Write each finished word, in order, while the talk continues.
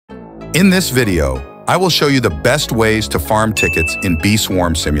In this video, I will show you the best ways to farm tickets in Bee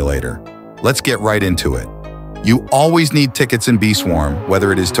Swarm Simulator. Let's get right into it. You always need tickets in Bee Swarm,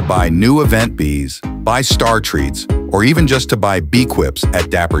 whether it is to buy new event bees, buy star treats, or even just to buy bee quips at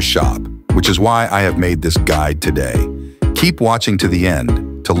Dapper's shop, which is why I have made this guide today. Keep watching to the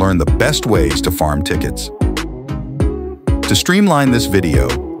end to learn the best ways to farm tickets. To streamline this video,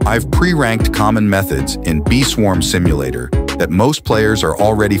 I've pre-ranked common methods in Bee Swarm Simulator that most players are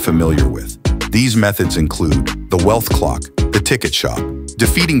already familiar with. These methods include the wealth clock, the ticket shop,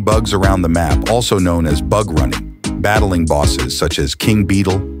 defeating bugs around the map, also known as bug running, battling bosses such as king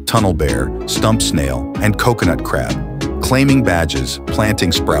beetle, tunnel bear, stump snail, and coconut crab, claiming badges,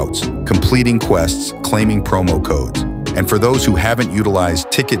 planting sprouts, completing quests, claiming promo codes. And for those who haven't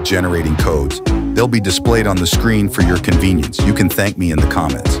utilized ticket-generating codes, they'll be displayed on the screen for your convenience. You can thank me in the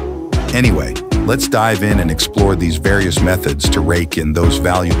comments. Anyway, let's dive in and explore these various methods to rake in those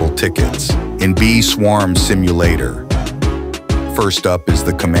valuable tickets in Bee Swarm Simulator. First up is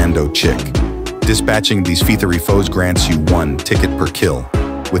the Commando Chick. Dispatching these feathery foes grants you 1 ticket per kill,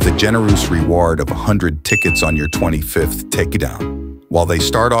 with a generous reward of 100 tickets on your 25th takedown. While they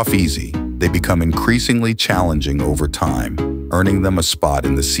start off easy, they become increasingly challenging over time, earning them a spot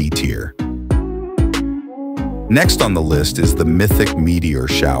in the C tier. Next on the list is the Mythic Meteor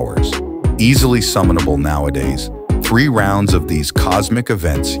Showers. Easily summonable nowadays, 3 rounds of these cosmic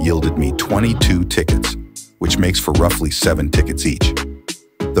events yielded me 22 tickets, which makes for roughly 7 tickets each.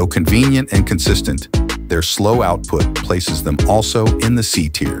 Though convenient and consistent, their slow output places them also in the C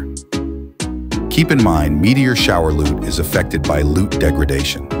tier. Keep in mind, meteor shower loot is affected by loot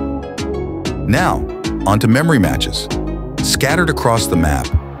degradation. Now, onto memory matches. Scattered across the map,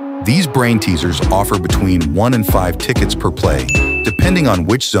 these brain teasers offer between 1 and 5 tickets per play, depending on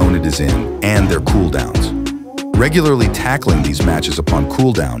which zone it is in and their cooldowns. Regularly tackling these matches upon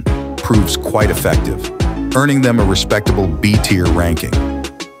cooldown proves quite effective, earning them a respectable B tier ranking.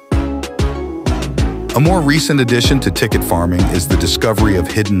 A more recent addition to ticket farming is the discovery of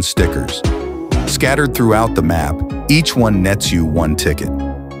hidden stickers. Scattered throughout the map, each one nets you 1 ticket.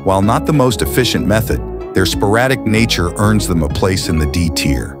 While not the most efficient method, their sporadic nature earns them a place in the D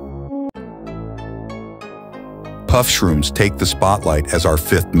tier. Puff Shrooms take the spotlight as our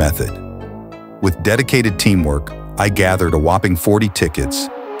 5th method. With dedicated teamwork, I gathered a whopping 40 tickets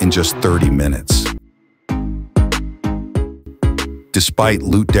in just 30 minutes. Despite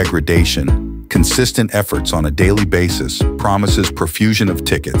loot degradation, consistent efforts on a daily basis promises profusion of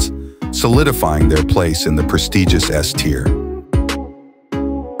tickets, solidifying their place in the prestigious S tier.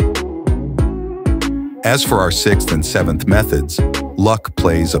 As for our 6th and 7th methods, luck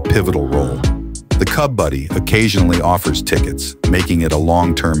plays a pivotal role. The Cub Buddy occasionally offers tickets, making it a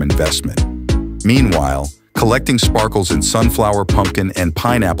long-term investment. Meanwhile, collecting sparkles in sunflower, pumpkin, and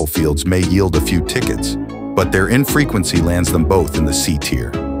pineapple fields may yield a few tickets, but their infrequency lands them both in the C tier.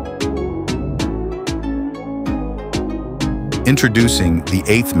 Introducing the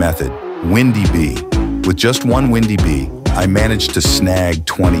 8th method, Windy Bee. With just 1 Windy Bee, I managed to snag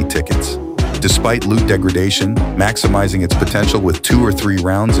 20 tickets. Despite loot degradation, maximizing its potential with 2 or 3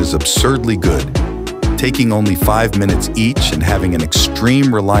 rounds is absurdly good. Taking only 5 minutes each and having an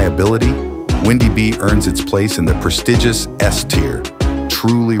extreme reliability, Windy Bee earns its place in the prestigious S tier.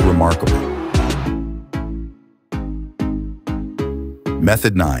 Truly remarkable.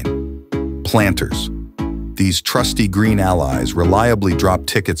 Method 9. Planters. These trusty green allies reliably drop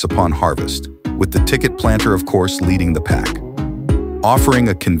tickets upon harvest, with the ticket planter, of course, leading the pack. Offering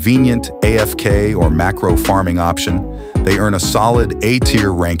a convenient AFK or macro farming option, they earn a solid A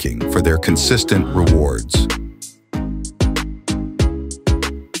tier ranking for their consistent rewards.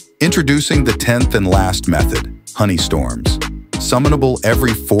 Introducing the 10th and last method, Honey Storms. Summonable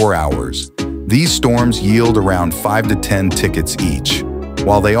every 4 hours, these storms yield around 5 to 10 tickets each.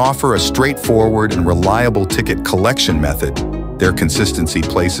 While they offer a straightforward and reliable ticket collection method, their consistency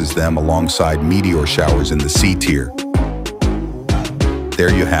places them alongside meteor showers in the C tier.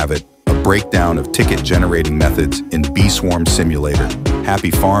 There you have it, a breakdown of ticket-generating methods in Bee Swarm Simulator.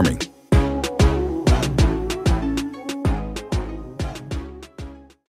 Happy farming!